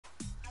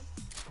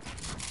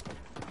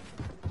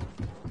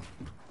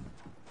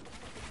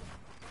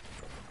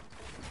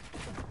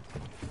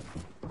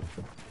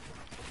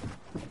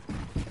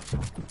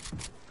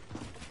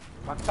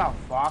What the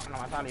fuck,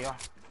 no me salió.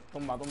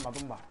 Tumba, tumba,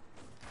 tumba.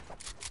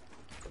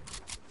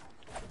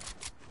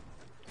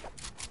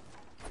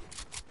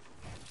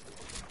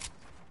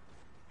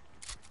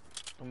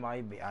 Tumba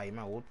ahí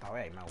me gusta,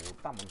 ve, ahí me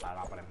gusta montar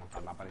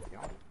la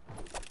presión.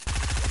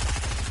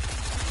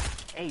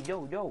 Hey, yo,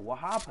 what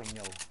happened,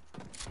 yo?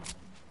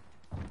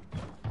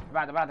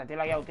 Espérate, estoy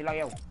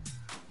lagueado.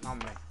 No,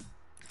 hombre.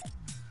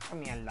 Qué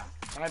mierda.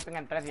 Tengo el ping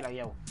en 3 y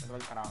lagueado. Eso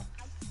es el carajo.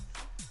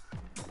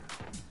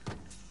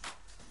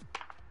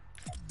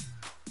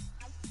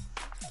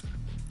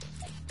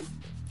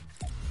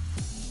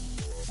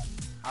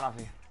 Ahora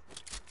sí.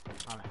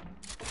 Vale.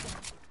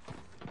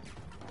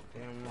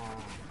 Tenemos...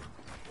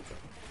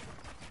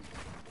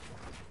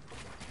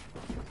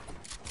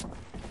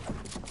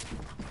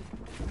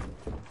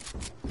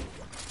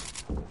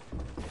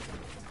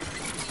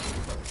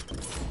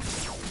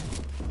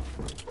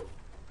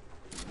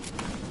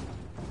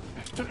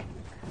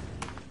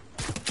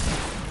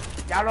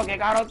 Diablo, que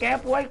cabrón, qué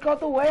puerco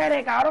tú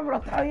eres, cabrón, pero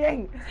está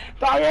bien.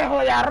 Está bien,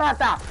 jodida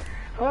rata.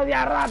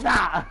 Jodida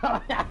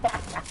rata.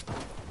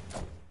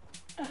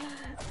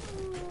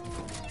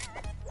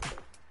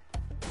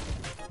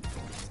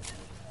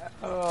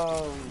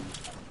 Oh,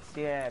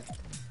 shit.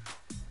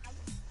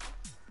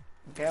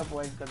 Qué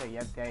puerco te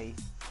guiaste ahí.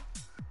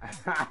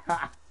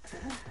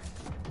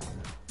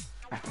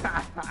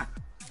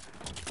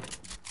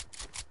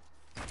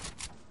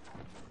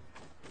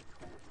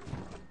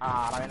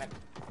 Ahora viene.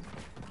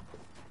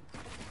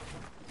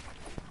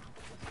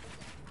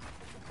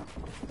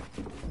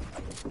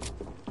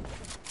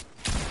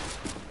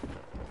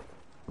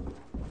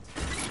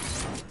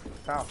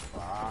 The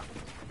fuck.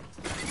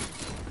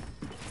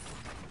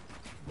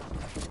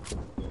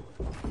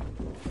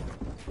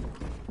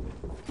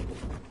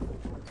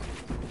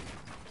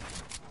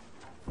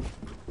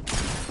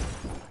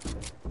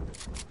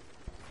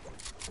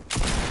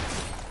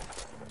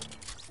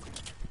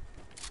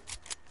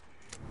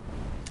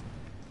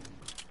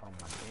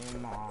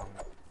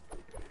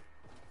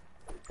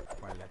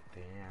 Pues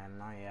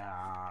destino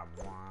ya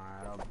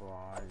muero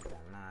por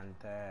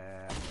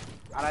tenerte.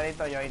 Ahora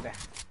edito yo, oíste.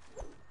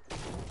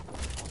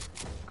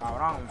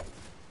 Cabrón.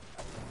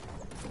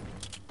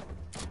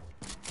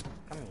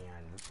 Qué mierda.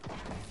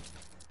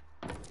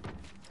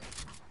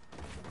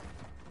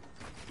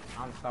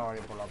 I'm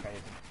sorry por lo que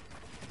hice.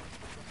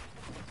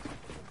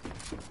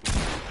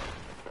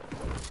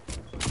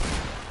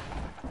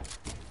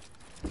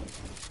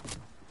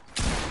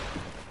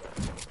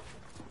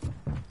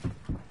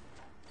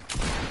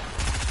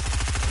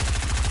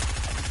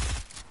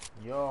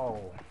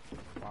 Yo,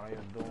 what are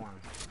you doing?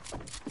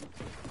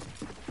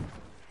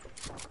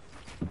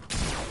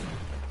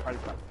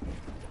 Falta.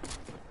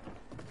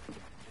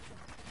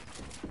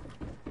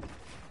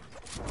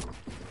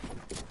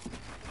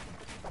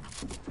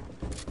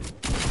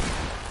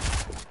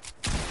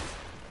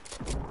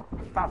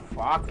 What the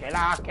fuck?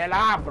 ¿Qué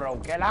lag,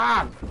 bro? ¿Qué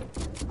lag?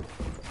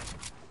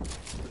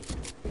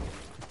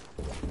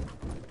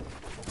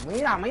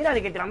 Mira,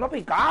 de que tirando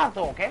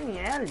Picasso. ¡Qué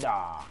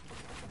mierda!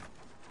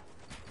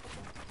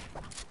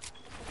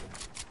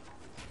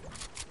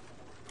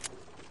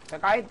 ¿Te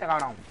caíste,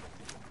 cabrón?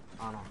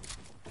 Ah, no.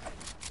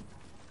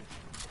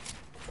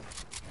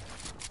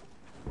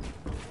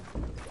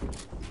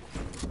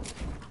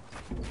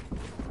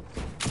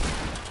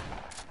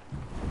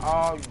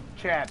 Oh,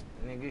 shit,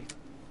 nigga.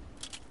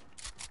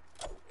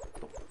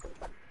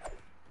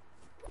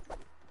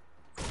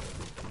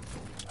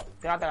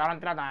 Tírate, cabrón,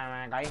 tírate,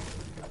 me caí.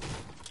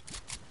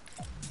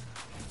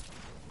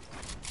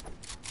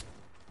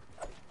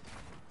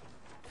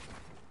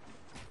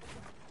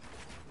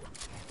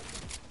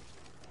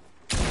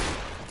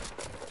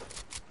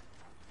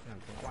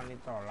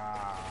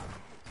 La...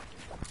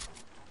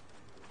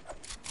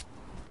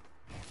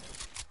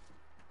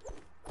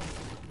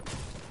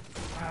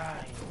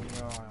 Ay,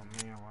 Dios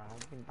mío, bueno, un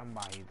pin tan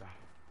bajito.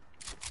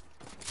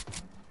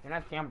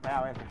 Tiene siempre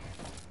a veces.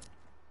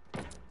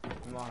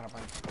 No, de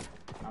repente.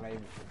 Dale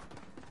ahí.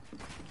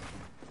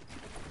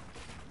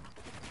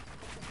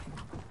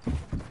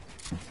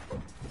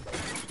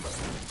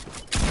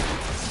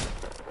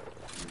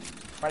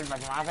 Perfecto,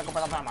 si me hace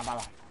escopetazo me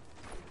mataba.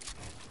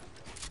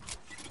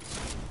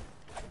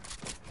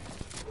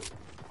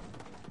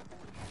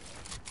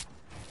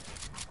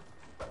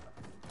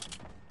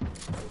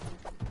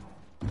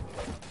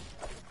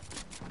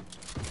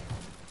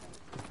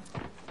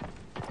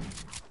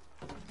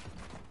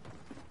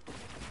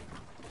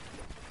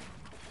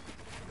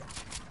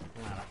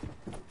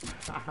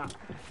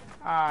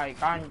 Ay,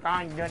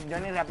 can, yo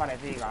ni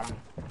reaparecí, cabrón.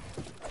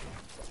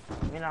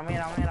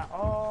 Mira.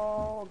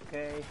 Oh, ok.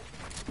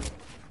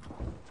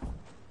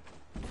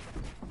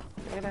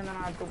 ¿Por qué tendrán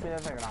una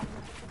estupidez de grande?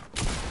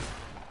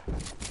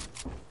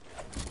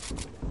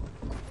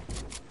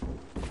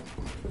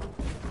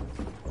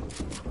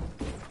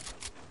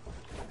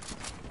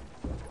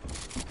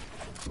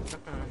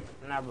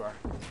 Never.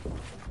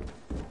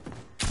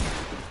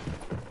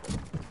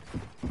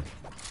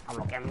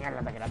 Hablo, qué mierda,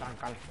 te quería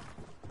trancar.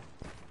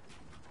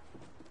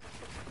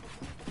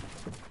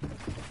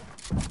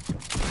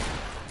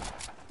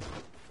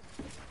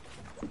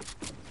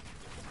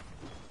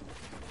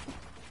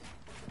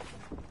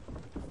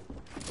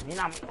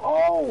 Mira,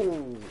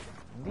 oh,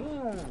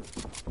 damn.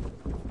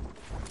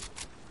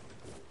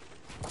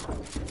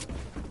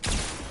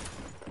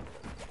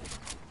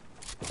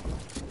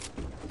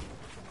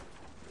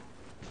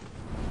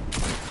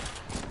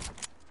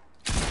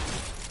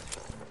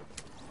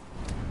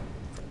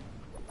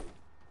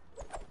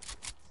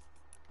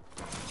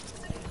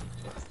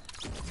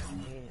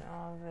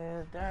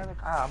 Del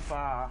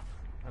capa,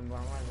 el lo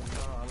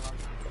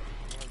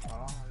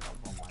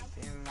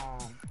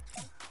compartimos.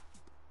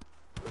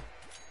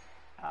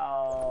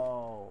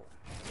 Oh.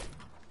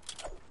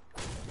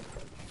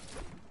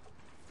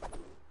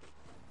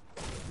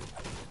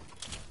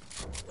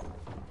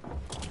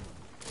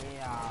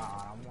 Mira,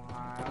 vamos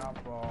al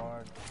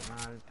aeropuerto,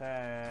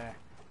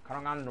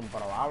 cargando un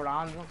pero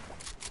hablando.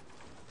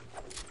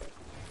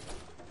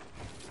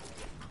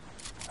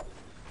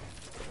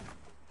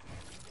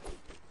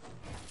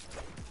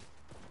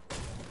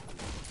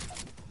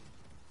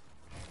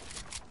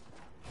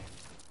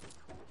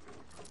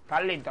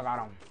 ¿Estás listo,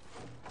 cabrón?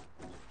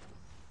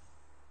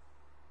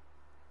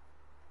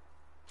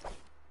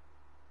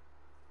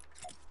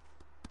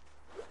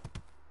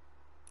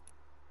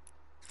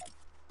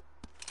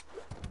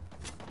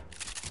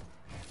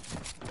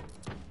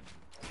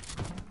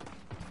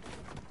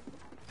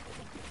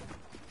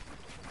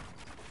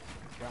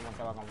 Vamos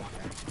a como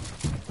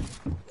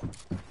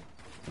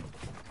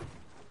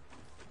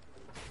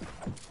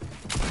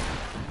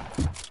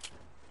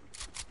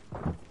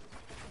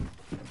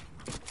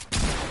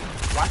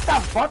What the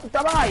fuck, tú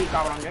estabas ahí,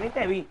 cabrón, yo ni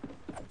te vi.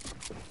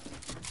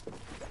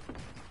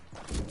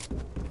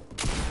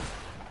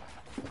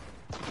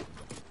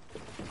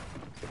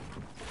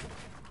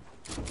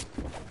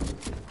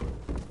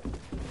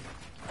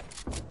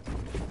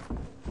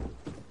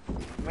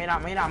 Mira,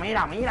 mira,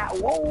 mira, mira,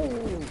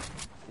 wow.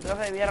 Dios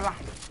de mierda.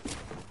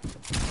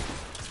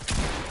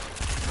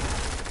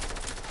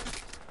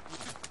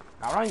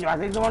 Cabrón, yo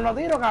así subo los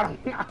tiros, cabrón.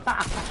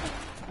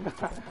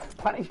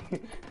 What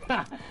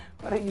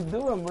are you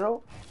doing,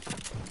 bro?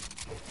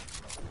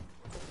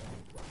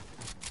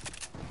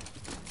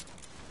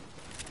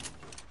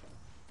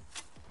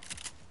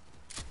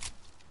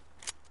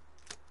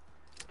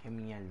 Qué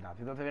mierda.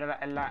 Si tú te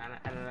vieras en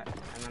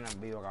el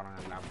video, cabrón,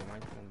 en la como hay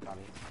punta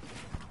ahí.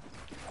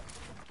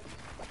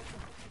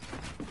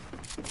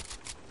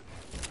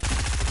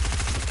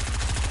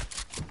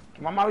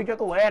 ¿Qué mamá bicho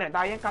tú eres?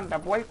 Está bien,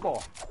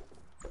 cantepuerco.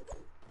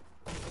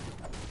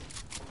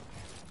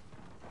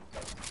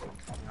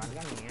 Mira qué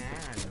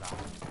mierda.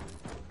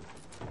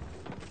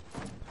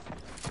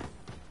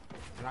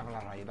 Mira con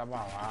la rayita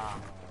para abajo.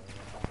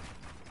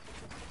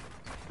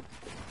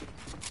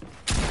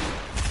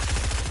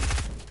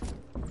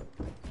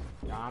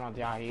 Ya no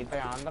te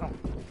agites, Andro.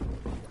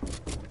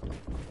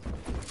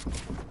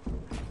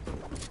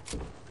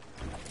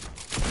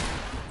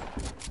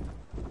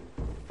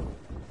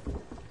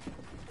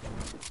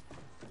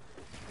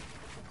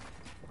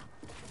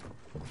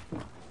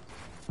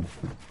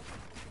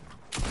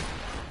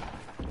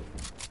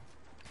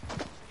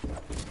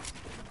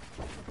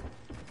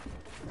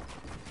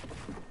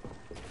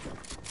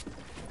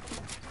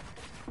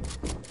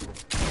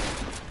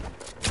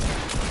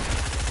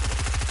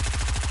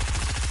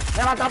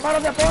 Me la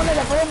atraparon de pone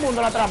después del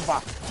mundo la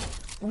trampa.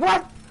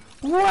 What?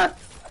 What?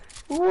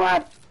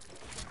 What?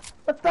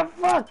 What the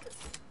fuck?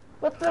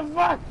 What the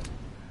fuck?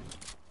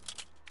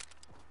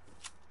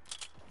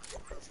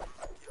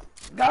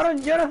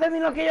 Cabrón, yo no sé ni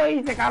lo que yo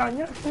hice, cabrón.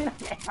 Yo no sé ni lo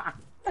que...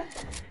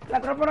 La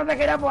trampa no te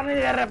quería poner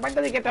y de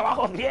repente di que te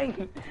bajo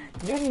 100.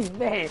 Yo ni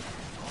sé.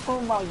 Oh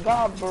my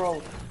god,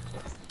 bro.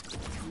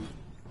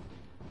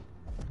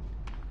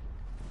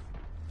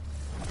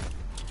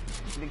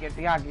 Di que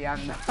estoy aquí,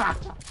 anda.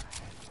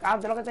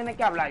 Cabrón, tú lo que tienes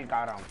que hablar,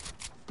 cabrón.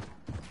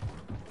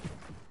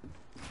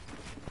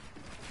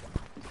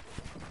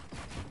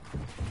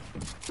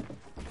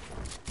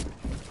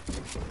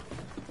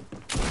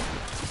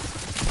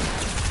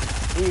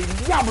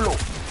 ¡El diablo!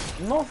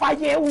 No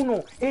fallé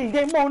uno. ¡El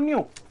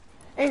demonio!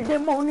 ¡El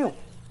demonio!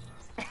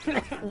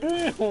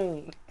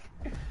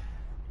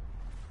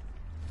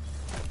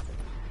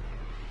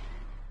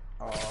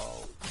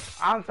 Oh.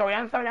 I'm sorry,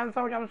 I'm sorry, I'm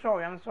sorry, I'm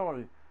sorry, I'm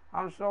sorry.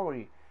 I'm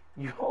sorry.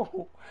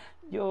 Yo,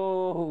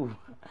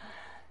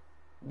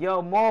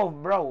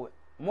 move, bro.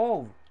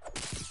 Move.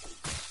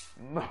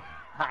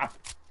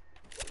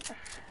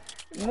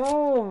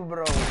 Move,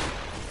 bro.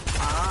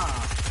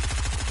 Ah.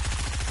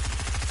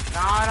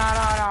 No,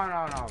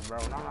 bro.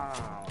 No.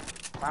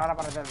 Para de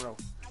aparecer, bro.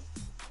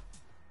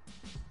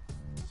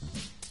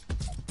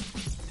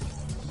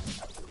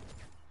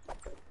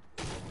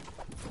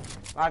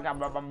 Vale,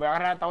 voy a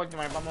agarrar esta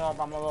última y vamos.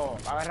 Voy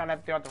a agarrar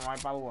este otro, vamos a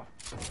ir para dúo.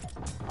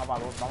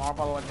 Vamos a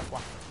para dúo este cuá.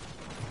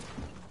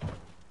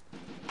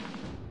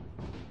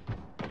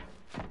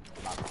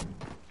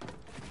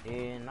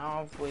 Y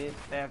no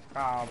fuiste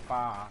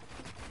capaz.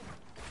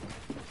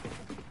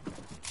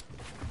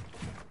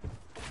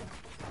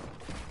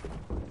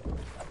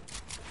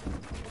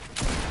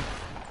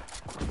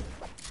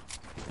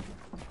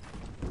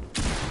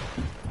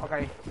 Ok.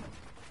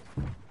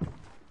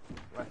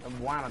 Esto es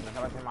bueno, te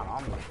sabes decir mal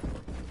hombre.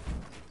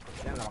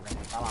 Entiendo lo que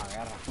se estaba la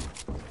guerra.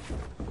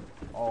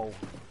 Oh.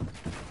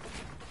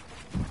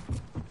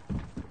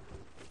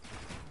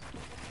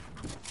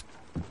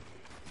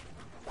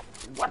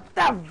 What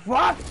the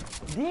fuck?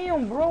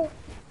 Damn, bro.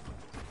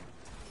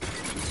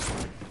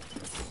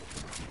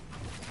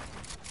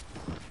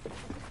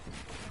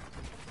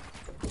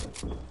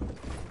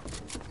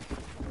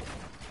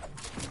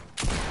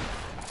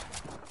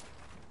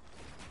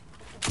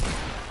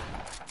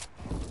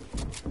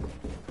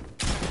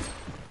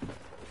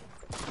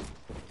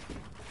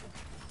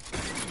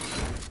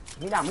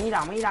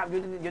 Mira,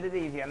 yo te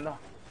estoy diciendo.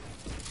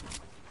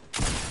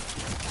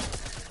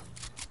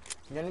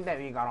 Yo ni te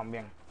vi, cabrón,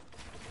 bien.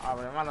 A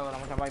ver, hermano, dura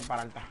mucho para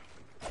dispararte.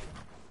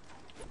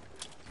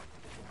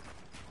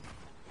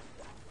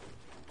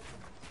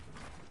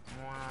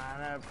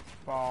 No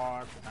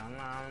importa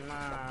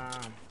nada.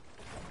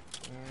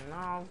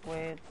 No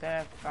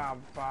fuiste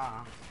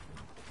capaz.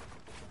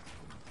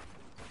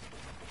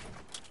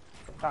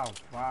 What the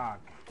fuck?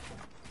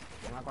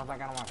 Una cosa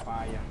que no me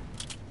falla.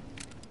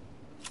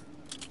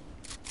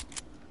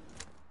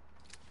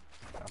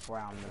 Se fue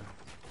hambre.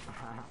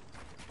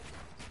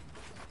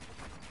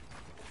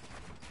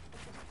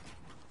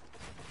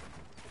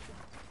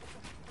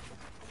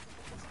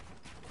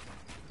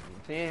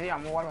 Sí,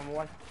 vamos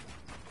igual.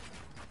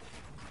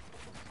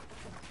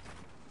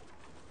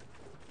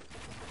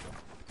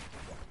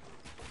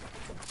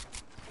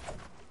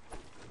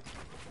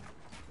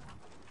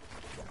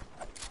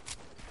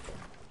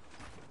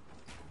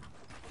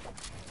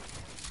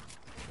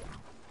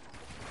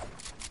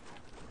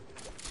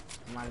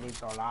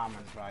 Maldito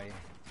lamento ahí.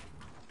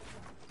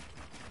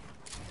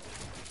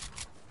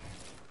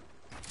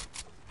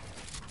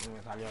 Ni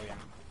me salió bien.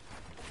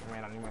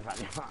 Mira, ni me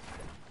salió.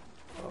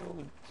 Oh,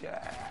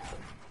 yeah.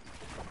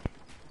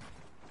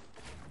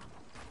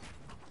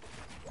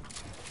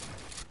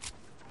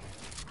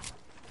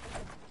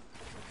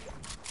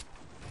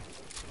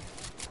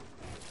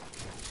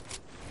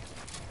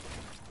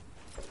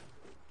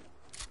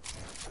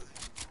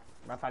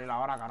 Va a salir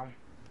ahora, carón.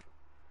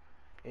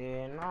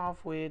 Y no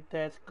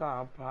fuiste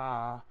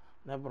capaz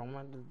de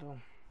prometer todo,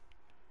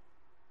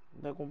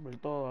 de cumplir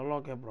todo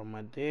lo que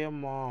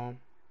prometimos.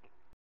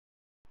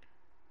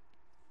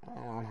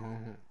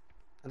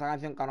 Esta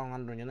canción, carón,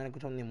 Andrew, yo no la he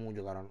escuchado ni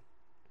mucho, carón.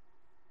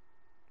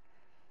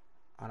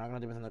 Ahora que no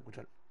estoy pensando en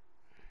escuchar.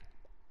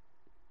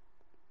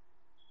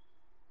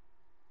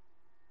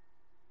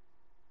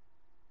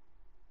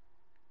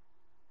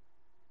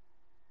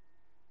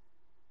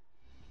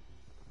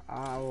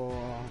 Ah,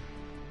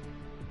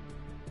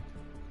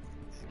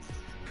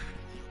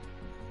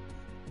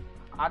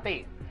 a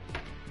ti.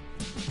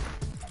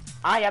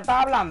 Ah, ya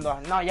estás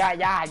hablando. No, ya.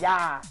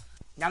 Ya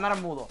no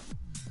eres mudo.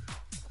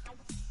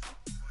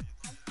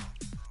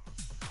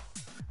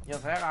 Yo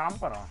sé, carón,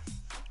 pero...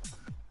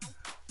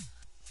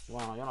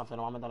 Bueno, yo no sé,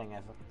 no voy a meter en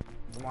eso.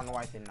 No voy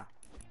a decir nada.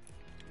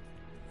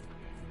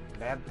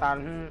 De estar...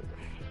 No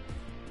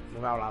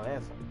voy a hablar de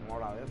eso. No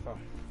voy a hablar de eso.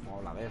 No voy a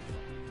hablar de eso.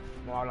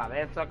 No habla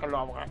de eso, que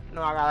lo,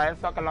 no haga de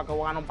eso, que lo que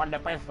voy a ganar un par de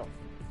pesos.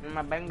 No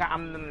me venga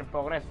andando en el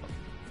progreso.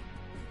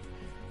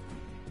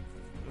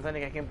 No sé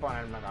ni qué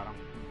imponerme, cabrón.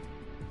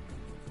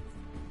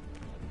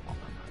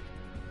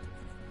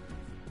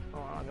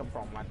 No, que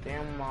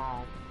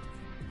prometimos.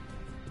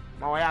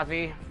 Me voy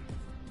así.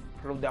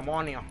 Club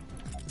demonio.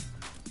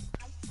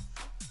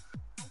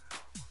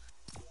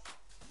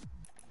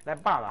 ¿De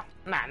espada?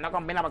 Nah, no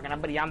combina porque no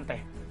es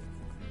brillante.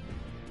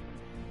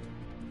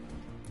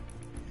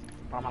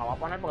 Pero me la voy a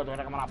poner porque tú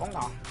quieres que me la ponga.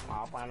 Me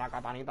voy a poner la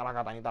catanita.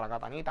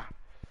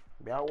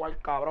 Voy a jugar,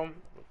 cabrón.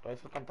 Todo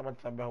eso es canto para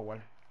el voy a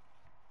jugar.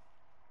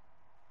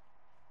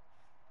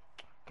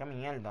 Qué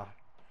mierda.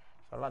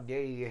 Son las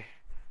 10:10.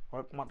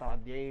 Voy como hasta las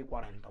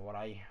 10:40 por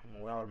ahí. Me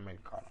voy a dormir,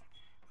 cara.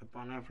 Voy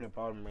para Netflix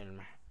para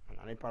dormirme.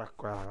 Mañana ir para la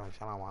escuela,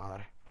 gracias a la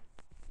madre.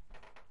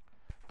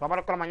 Tú vas para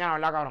la escuela mañana,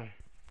 ¿verdad, cabrón?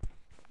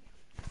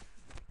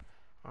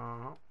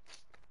 Ajá.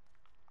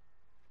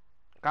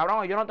 Cabrón,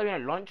 hoy yo no te vi en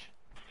el lunch.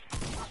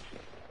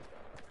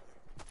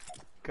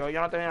 Que hoy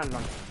yo no te vi en el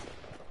lunch.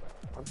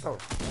 ¿Cuánto?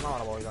 Una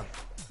hora voy a dar.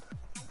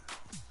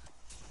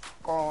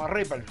 Con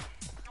Reaper.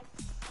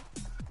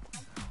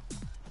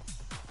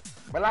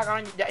 ¿Verdad,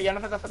 cabrón? Ya no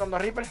se está sentando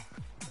Reaper.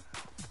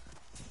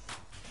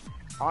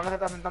 Ahora no se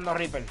está sentando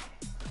Reaper.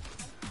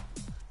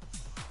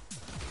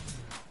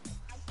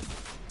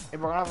 ¿Y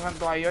por qué no se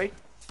sentó ahí hoy?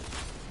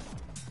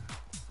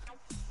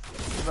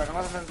 ¿Y por qué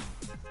no se sentó?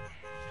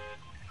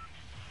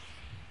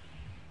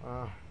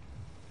 Ah.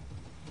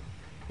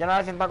 Ya no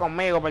se sienta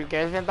conmigo, porque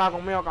él se sentaba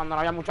conmigo cuando no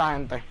había mucha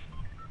gente.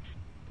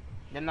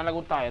 Ya no le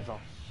gusta eso.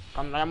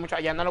 Cuando no haya mucha,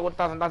 ya no le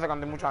gusta sentarse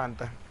cuando hay mucha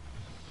gente.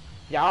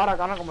 Y ahora,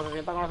 cabrón, como se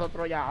sienta con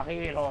nosotros ya,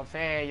 así, lo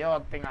sé,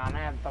 yo,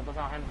 Tinganeta, toda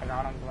esa gente,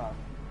 cabrón, tú sabes.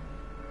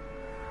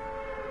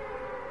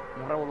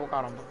 Un revolú,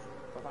 cabrón,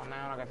 toda esa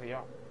negra, qué sé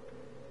yo.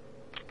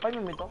 Ay,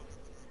 me invitó.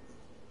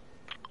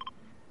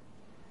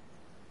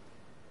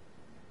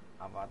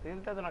 ¿A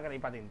patinte? ¿Tú no querés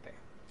ir patinte?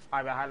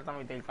 Ay, voy a dejar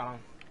también el cabrón.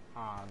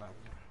 Ah, no.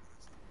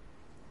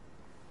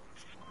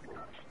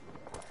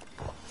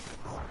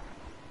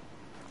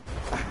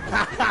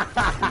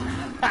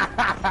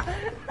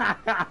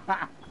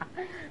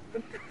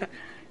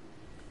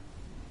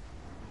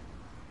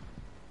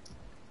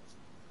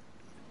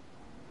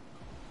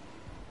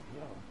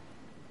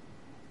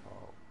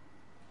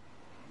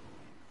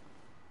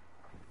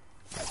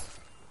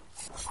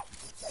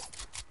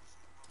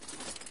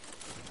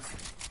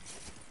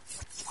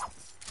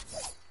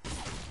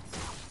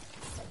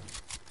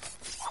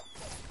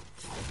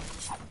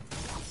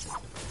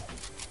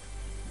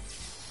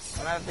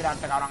 ¿Dónde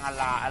tirarte, cabrón? ¿En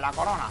la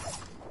corona?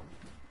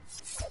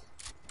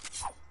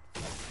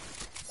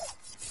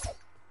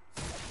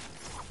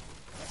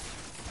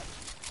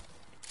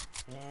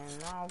 Y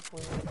no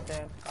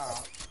fuiste,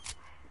 cabrón.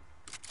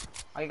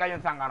 Aquí cayó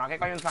un zángano, aquí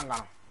cayó un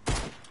zángano.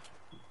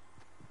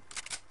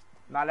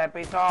 Dale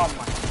piso, man.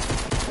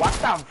 What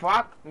the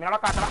fuck? Míralo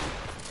acá atrás.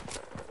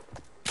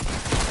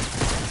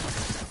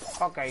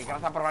 Ok,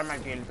 gracias por probarme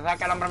el kill. Tú sabes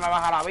que el hombre me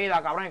baja la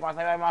vida, cabrón, y con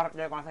esa misma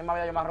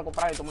vida yo me voy a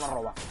recuperar y tú me lo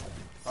robas.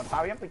 Pero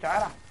está bien,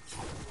 pichadera.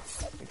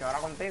 Pichadera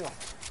contigo.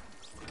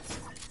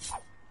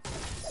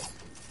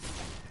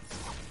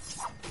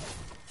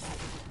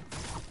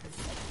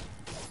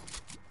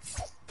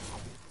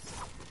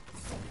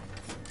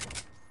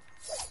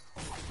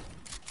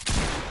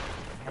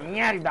 ¡Qué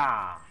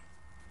mierda!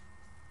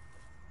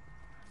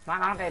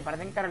 No, que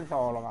parecen que eres el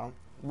solo, cabrón.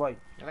 Voy,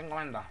 yo tengo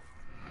venda.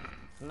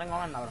 No tengo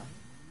venda, bro.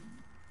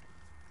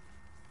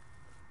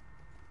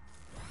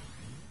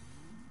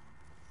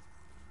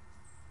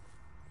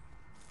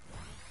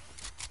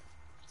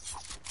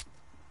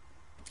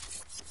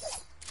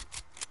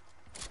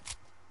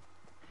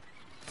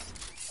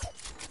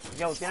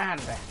 Yo, ¿tienes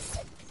gente?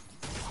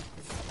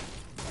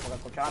 Porque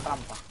escuché la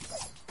trampa.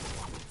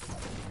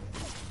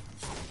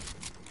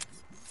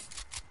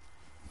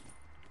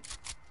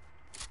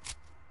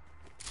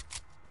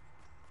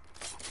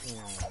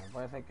 No,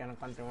 puede ser que no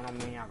encuentre una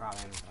mía acá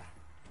adentro.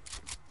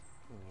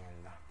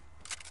 Mierda.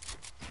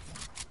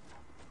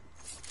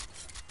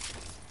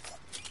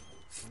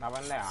 Esta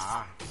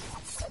pendeja.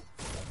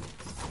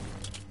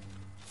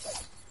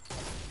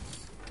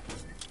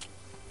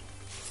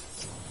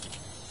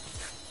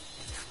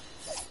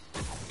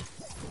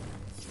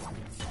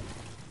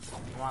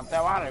 Como te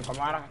vale,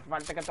 como era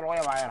parte que te lo voy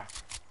a llevar era.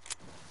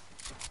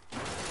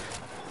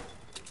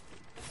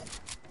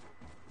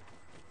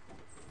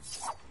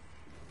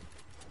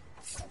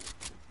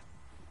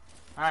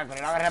 A ver,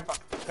 quería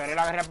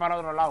la agarré para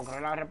otro lado, quería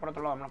la agarré por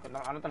otro lado,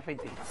 anota el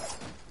 50.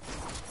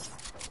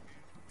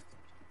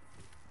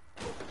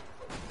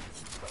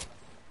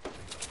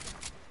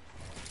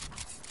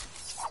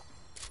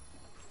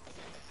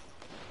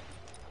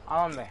 ¿A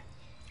dónde?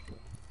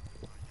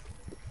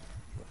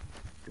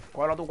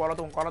 Cógelo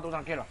tú,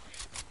 tranquilo.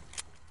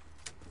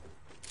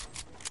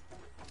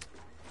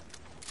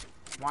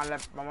 Vamos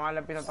a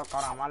darle piso a estos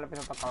cabrones,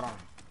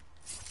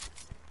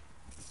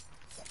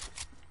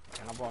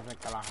 Que no puedo hacer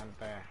que la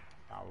gente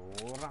se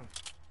aburran.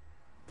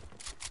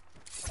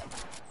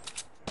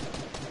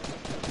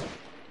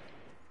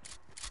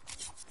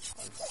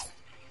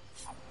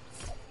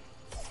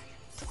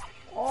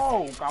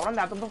 Oh, cabrón,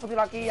 déjate un fusil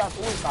aquí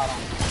azul, cabrón.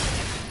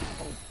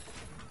 Oh,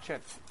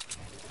 shit.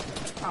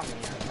 Ah,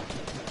 mierda.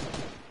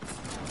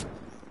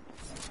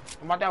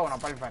 Combate a uno,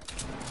 perfecto.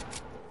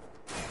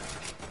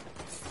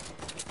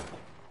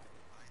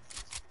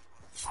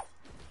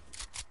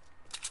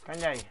 ¿Quién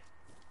hay ahí?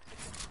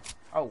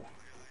 Oh.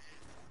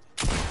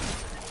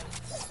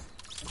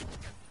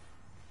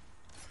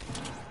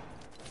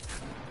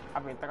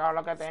 Papi, este cabrón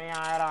lo que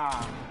tenía era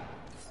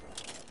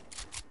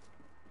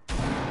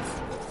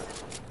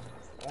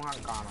un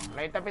arcano.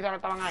 ¿Le diste el piso que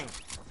estaban ahí?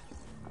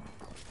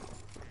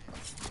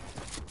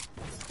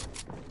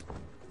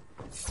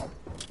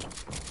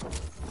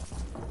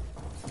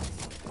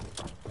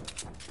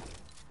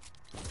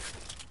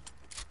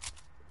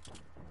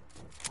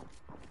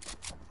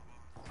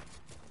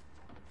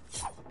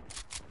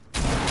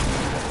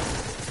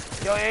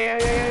 Yo.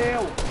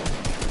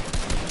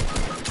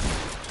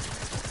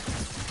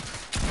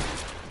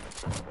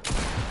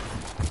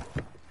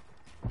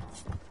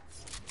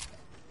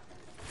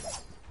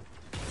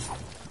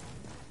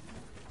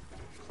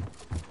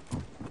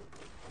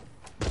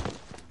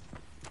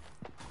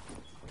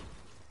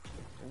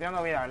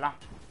 Entiendo vida, ¿verdad?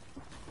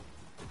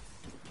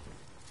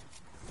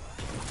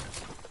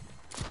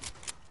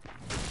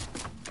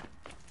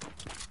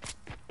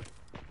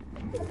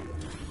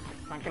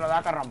 Tranquilo,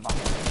 deja que rompa.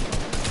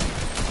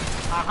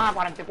 Ajá,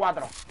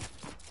 44.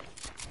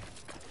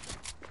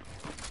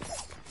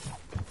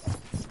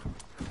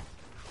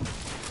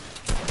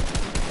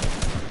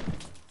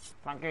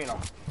 Tranquilo.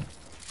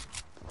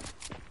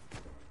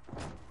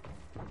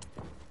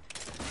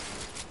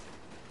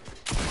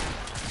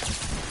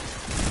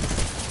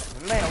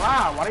 ¿Dónde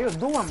va? What are you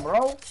doing,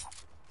 bro?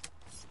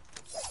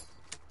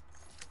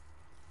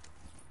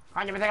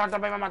 Ah, yo pensé que la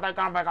trampa iba a matar el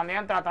cabrón, pero cuando yo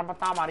entré la trampa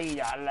estaba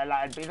amarilla.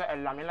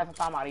 La mierda esa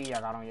estaba amarilla,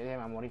 cabrón. Yo dije,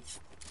 me morí.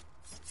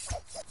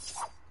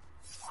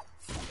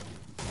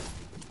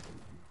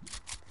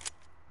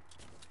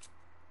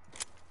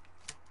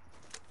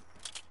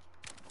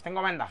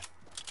 Tengo venda.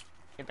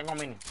 Y tengo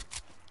mini.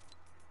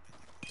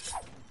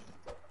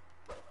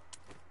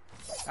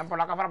 Ven por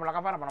la cámara,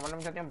 para no perder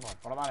mucho tiempo.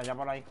 Pero dale, ya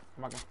por ahí.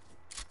 ¿Cómo que?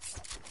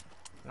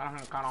 No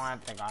es encano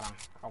este, cara.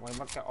 A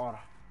cualquier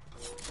hora.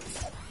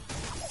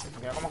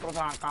 Mira cómo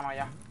cruzan el encano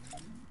allá.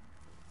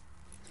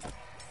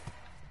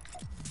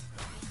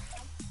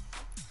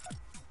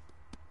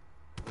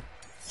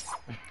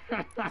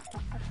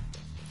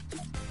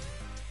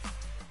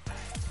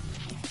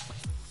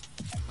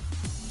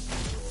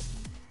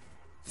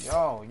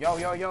 Yo,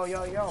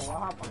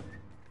 what happened?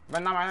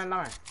 Ven,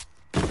 dame.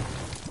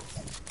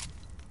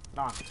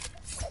 Dame.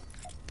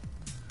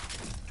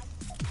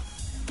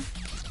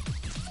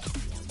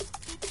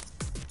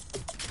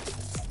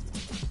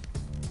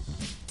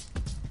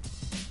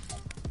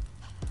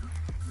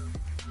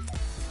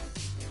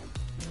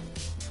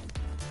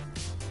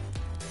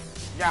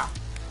 Ya.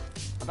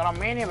 Hasta los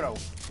mini, bro.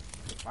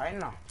 Ahí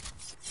no.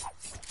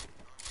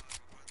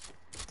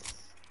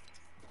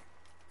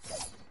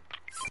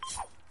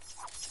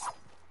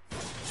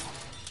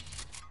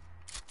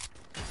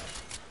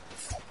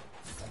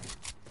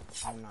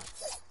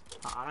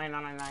 No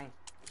hay.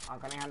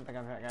 Acá no hay gente que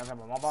se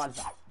vamos para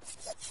alta.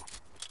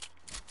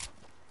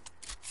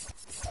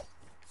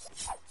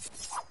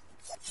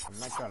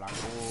 Me echo la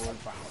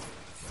culpa.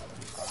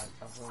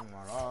 Está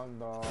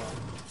fumando.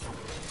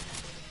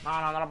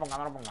 No lo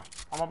ponga.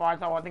 Vamos para el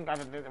sabotín, que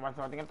el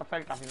sabotín está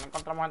cerca. Si no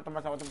encontramos gente en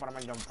el sabotín,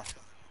 ponemos el jumpa.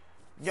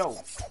 Yo.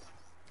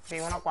 Sí,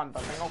 unos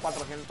cuantos. Tengo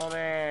 400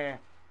 de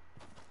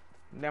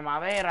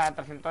madera,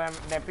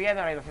 300 de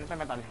piedra y 200 de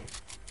metal.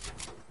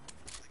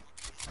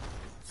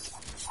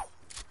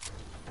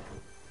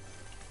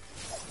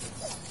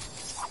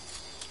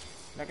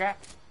 ¿De qué?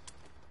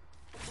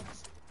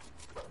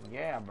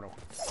 Yeah, bro.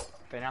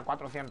 Tenía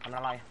 400,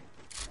 mírala ahí.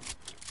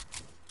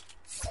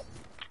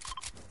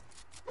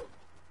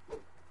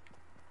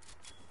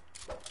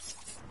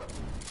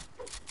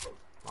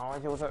 Vamos a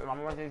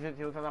ver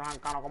si usa los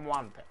ancanos como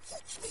antes.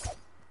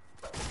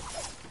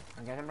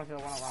 Aunque siempre he sido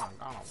bueno con los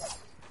ancanos.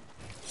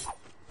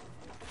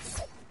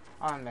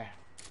 ¿A dónde?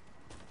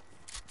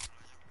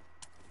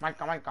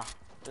 Marca.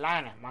 La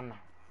N, manda.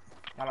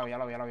 Ya lo vi.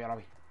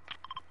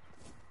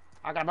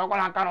 Ah, que le pego con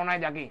los ancanos, no hay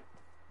de aquí.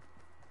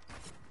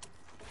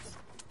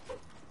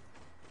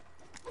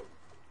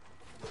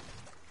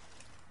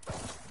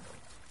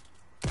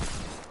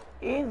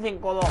 Y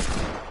 5-2.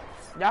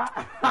 Ya.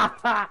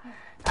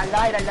 Al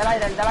del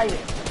aire.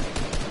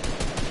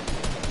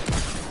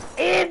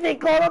 Y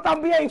 5-2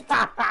 también.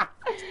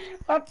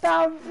 What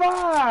the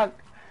fuck.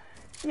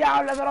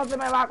 Diablo, eso no se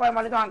me va con el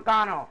maldito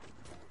ancano.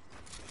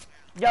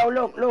 Yo,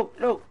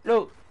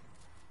 look.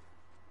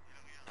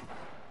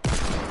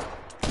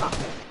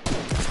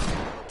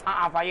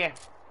 Fallé.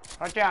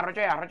 Rochea.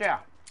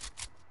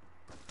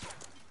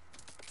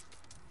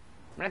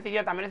 Mira ese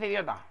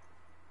idiota.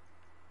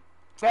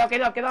 Cuidado,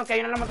 que hay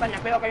uno en la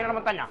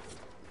montaña.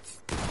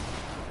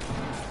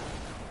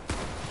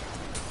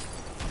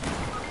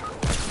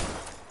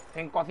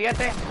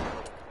 $5-7.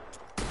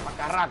 Para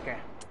que arranque.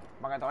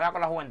 Para que te vayas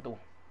con la juventud.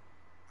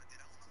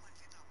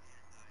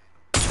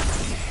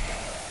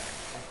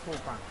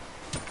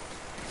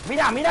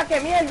 Mira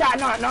qué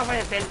mierda. No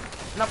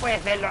puede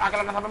ser. A que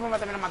los cazapeces me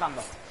terminan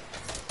matando.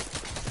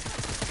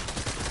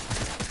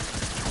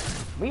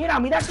 Mira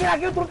quién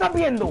aquí tú lo estás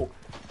viendo.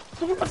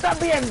 Tú lo estás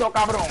viendo,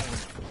 cabrón.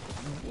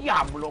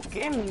 Diablo,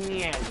 qué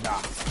mierda.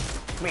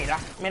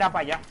 Mira para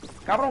allá.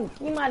 Cabrón,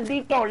 qué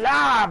maldito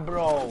lag,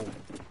 bro.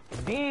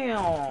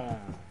 Dios.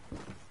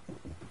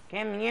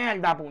 Qué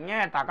mierda,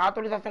 puñeta. Cada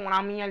actualización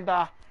una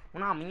mierda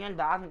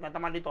hacen con este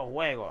maldito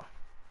juego.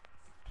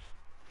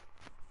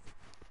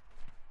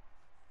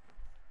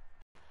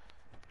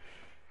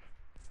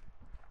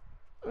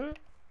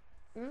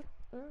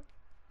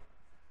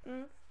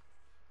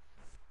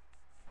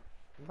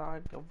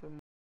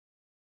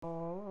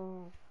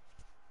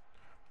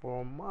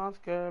 Por más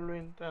que lo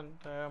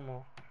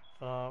intentemos,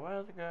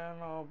 sabes que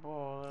no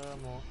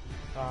podemos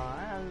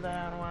caer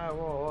de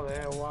nuevo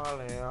de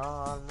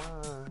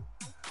Gualearme.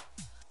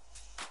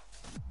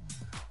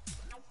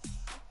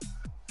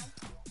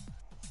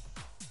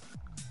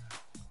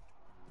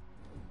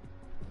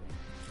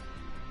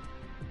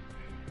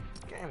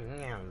 ¡Qué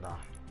mierda!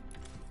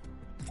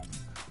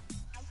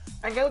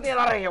 ¿En qué tú tienes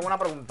la región? Una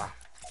pregunta.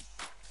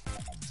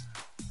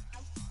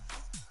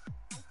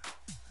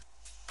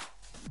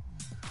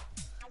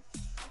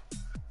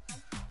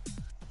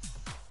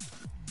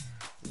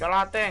 Yo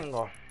la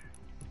tengo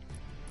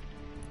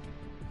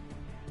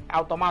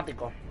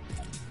automático.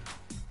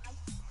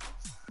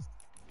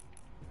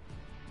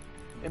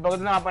 ¿Y por qué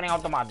tú no la pones en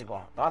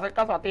automático? Te voy a hacer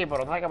caso a ti,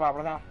 pero sabes que para la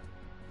próxima.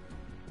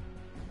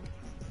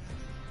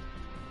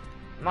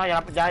 No,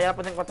 ya la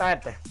puse en contra de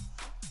este.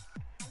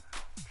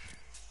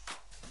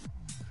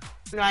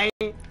 Ahí.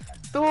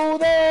 ¡Tú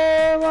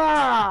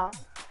debas!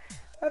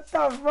 What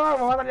the fuck?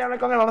 Vamos a salir a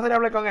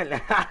hablar con él.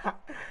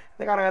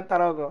 Este cabrón está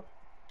loco.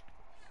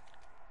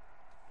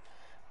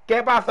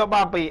 ¿Qué pasó,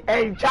 papi?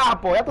 El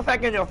Chapo. Ya tú sabes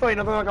quién yo soy,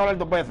 no tengo que hablar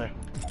 2 veces.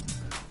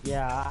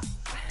 Ya.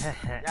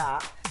 Ya.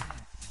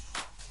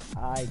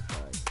 Ay,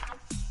 coy.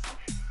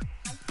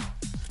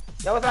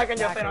 Ya tú sabes quién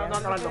yo soy, no tengo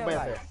que hablar 2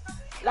 veces.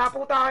 La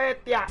puta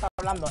bestia.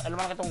 hablando, es lo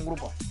malo que tengo un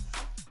grupo.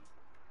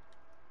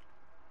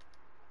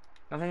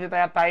 No sé si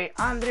ya está ahí.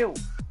 Andrew.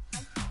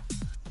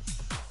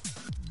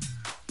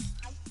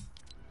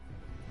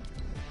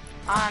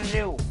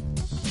 Andrew.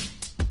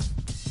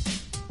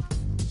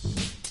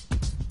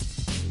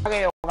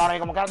 Cabrón,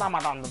 como que la está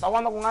matando. Está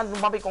jugando con Andrew,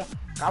 papi, con.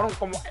 Cabrón,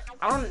 como.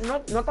 Cabrón,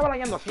 no estaba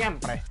leyendo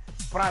siempre.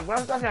 Pero en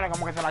algunas situaciones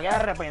como que se la queda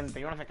de repente.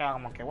 Y uno se queda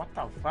como que, what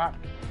the fuck.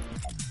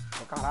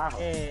 ¿Qué carajo?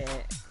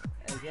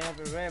 Tiene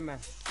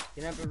problemas.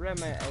 Tiene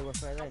problemas el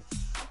wifi de él.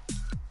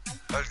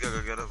 El que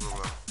quiere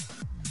probar.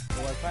 El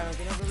wifi no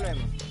tiene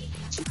problemas.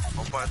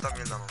 Compa, esta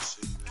mierda no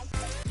sirve.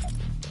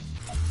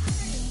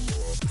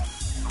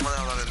 Vamos a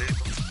dejar darle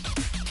listo.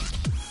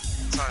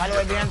 Dale,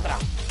 baby, entra.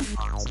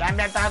 Ya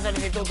enviaste a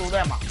solicitud tu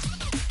dema.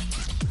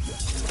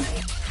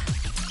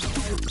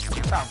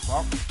 What the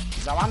fuck?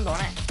 Ya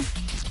abandoné.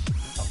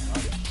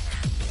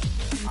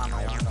 Ah,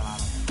 no, ya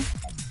abandonaron.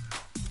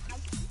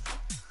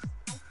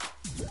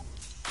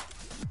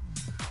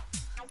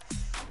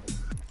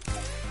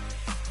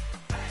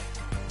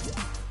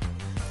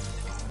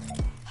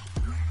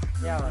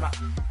 Ya, va.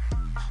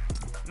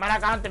 Mira,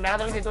 Cante, mira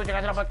la solicitud, checa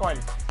si la puedes coger.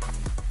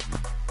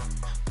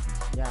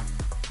 Ya.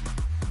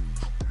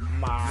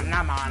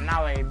 Mana,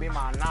 baby,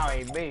 mana,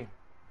 baby.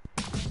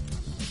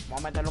 Vamos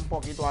a meterle un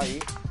poquito ahí.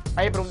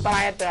 Ahí, pregúntale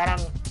a este, eran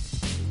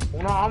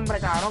unos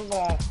hombres, cabrón,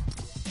 como...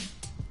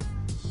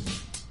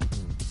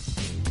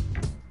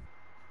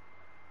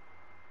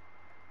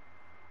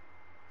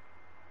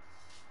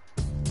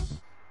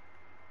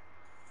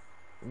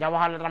 Ya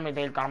bajarle a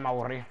transmitir, calma, me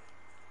aburrí.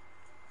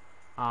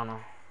 Ah,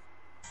 no.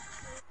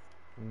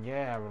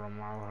 Yeah, bro,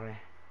 me aburrí.